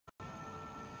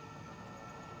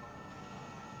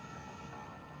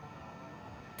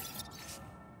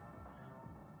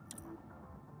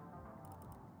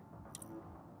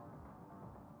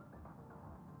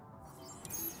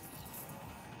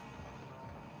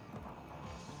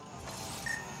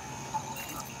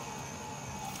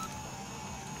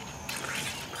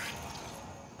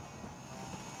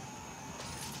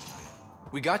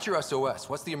We got your SOS.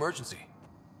 What's the emergency?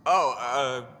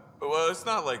 Oh, well, it's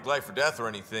not like life or death or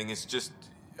anything. It's just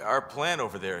our plant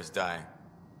over there is dying.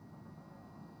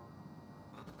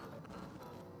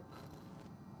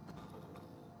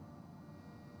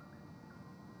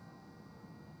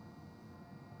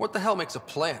 What the hell makes a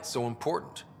plant so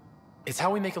important? It's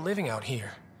how we make a living out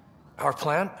here. Our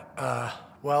plant,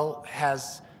 well,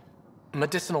 has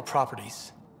medicinal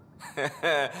properties.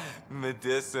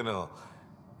 Medicinal.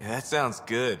 Yeah, that sounds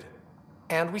good.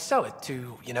 And we sell it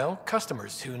to,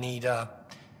 customers who need,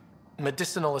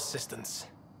 medicinal assistance.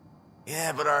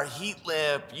 Yeah, but our heat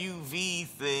lamp UV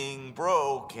thing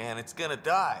broke and it's gonna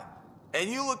die. And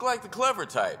you look like the clever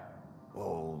type.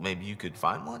 Well, maybe you could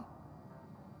find one?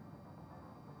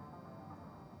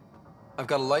 I've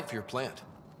got a light for your plant.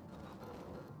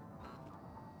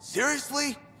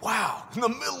 Seriously? Wow, in the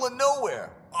middle of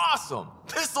nowhere. Awesome.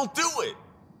 This'll do it.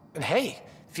 And hey,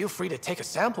 feel free to take a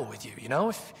sample with you,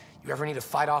 if you ever need to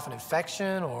fight off an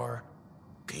infection or...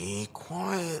 Be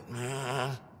quiet,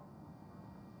 man.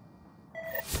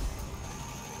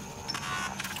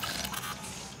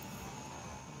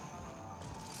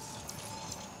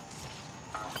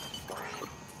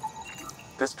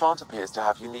 This plant appears to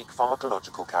have unique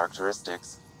pharmacological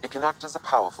characteristics. It can act as a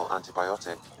powerful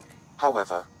antibiotic.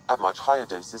 However, at much higher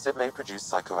doses it may produce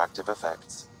psychoactive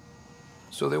effects.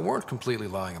 So they weren't completely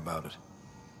lying about it.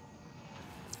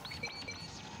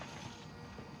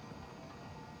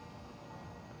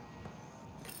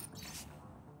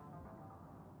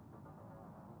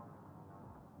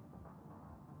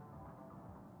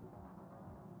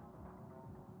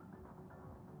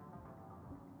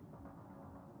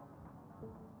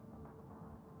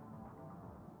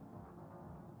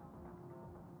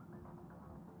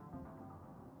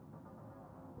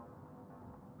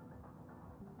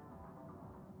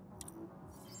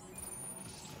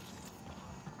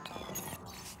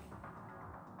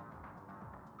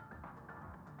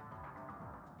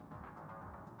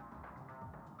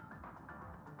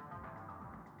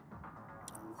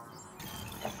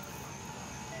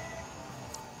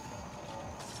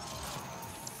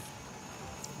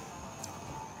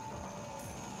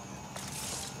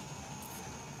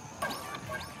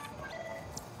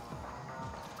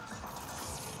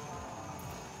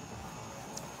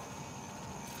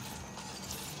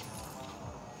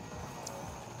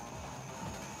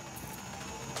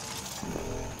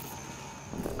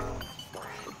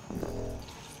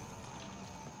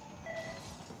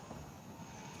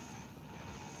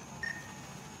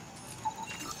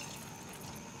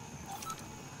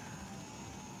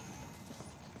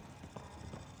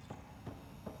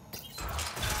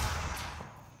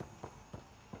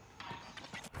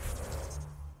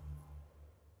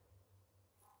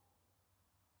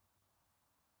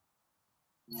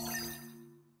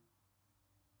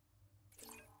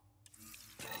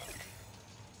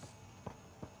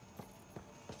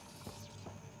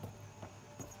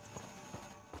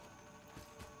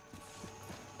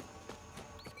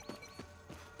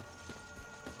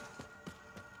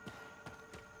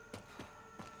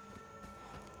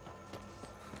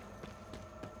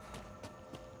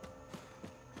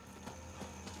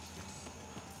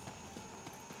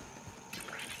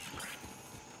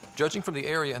 Judging from the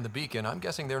area and the beacon, I'm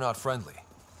guessing they're not friendly.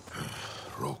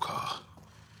 Roka.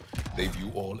 They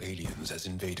view all aliens as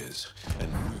invaders,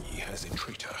 and me as a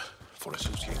traitor for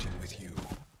associating with you.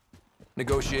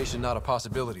 Negotiation not a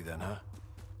possibility then, huh?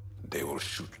 They will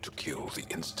shoot to kill the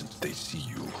instant they see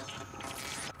you.